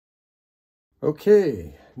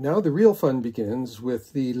Okay, now the real fun begins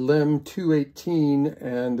with the LEM218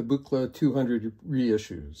 and the Buchla 200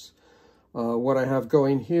 reissues. What I have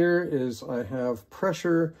going here is I have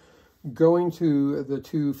pressure going to the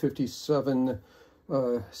 257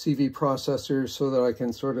 CV processor so that I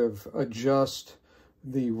can sort of adjust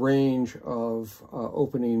the range of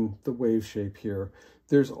opening the wave shape here.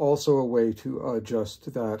 There's also a way to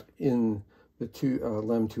adjust that in the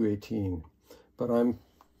LEM218, but I'm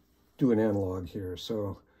doing analog here,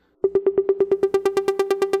 so.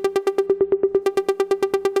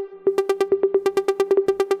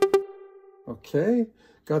 Okay,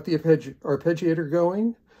 got the arpeggiator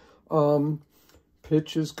going.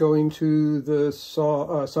 Pitch is going to the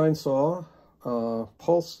sine saw.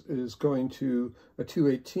 Pulse is going to a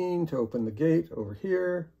 218 to open the gate over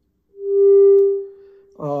here.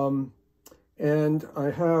 And I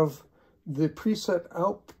have the preset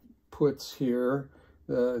outputs here.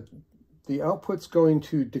 The output's going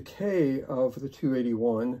to decay of the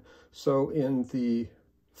 281. So in the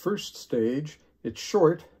first stage, it's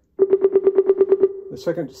short. The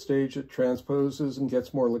second stage, it transposes and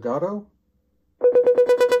gets more legato.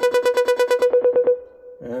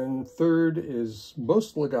 And third is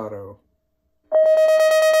most legato.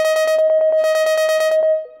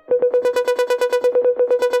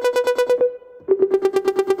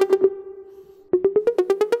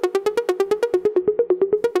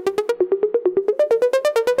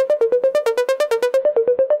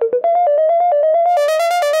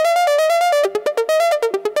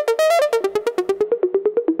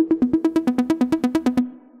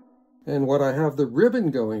 And what I have the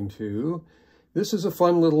ribbon going to, this is a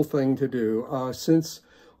fun little thing to do. Since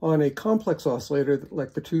on a complex oscillator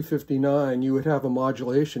like the 259, you would have a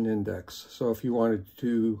modulation index. So if you wanted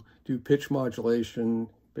to do pitch modulation,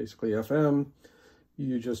 basically FM,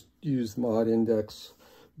 you just use the mod index.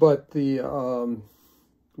 But the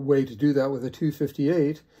way to do that with a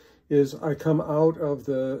 258 is I come out of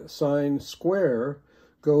the sine square,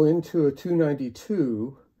 go into a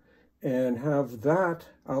 292, and have that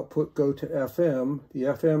output go to FM. The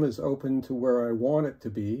FM is open to where I want it to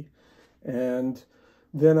be. And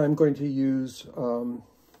then I'm going to use,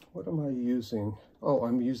 what am I using? Oh,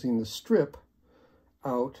 I'm using the strip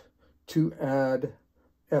out to add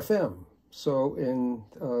FM. So in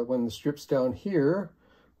when the strip's down here,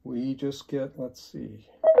 we just get, let's see.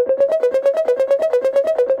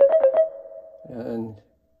 And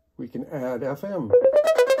we can add FM.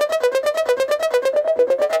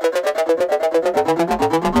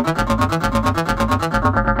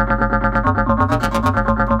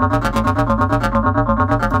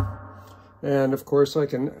 And of course I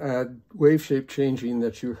can add wave shape changing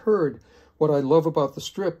that you heard. What I love about the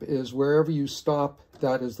strip is wherever you stop,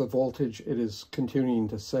 that is the voltage it is continuing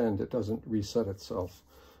to send. It doesn't reset itself.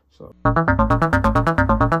 So.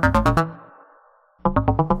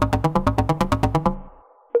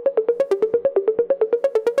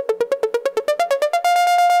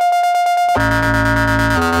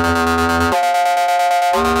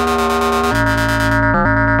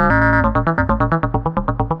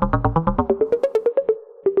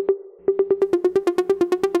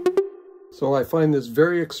 So I find this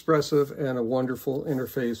very expressive and a wonderful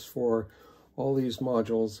interface for all these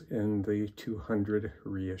modules in the 200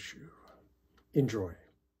 reissue. Enjoy.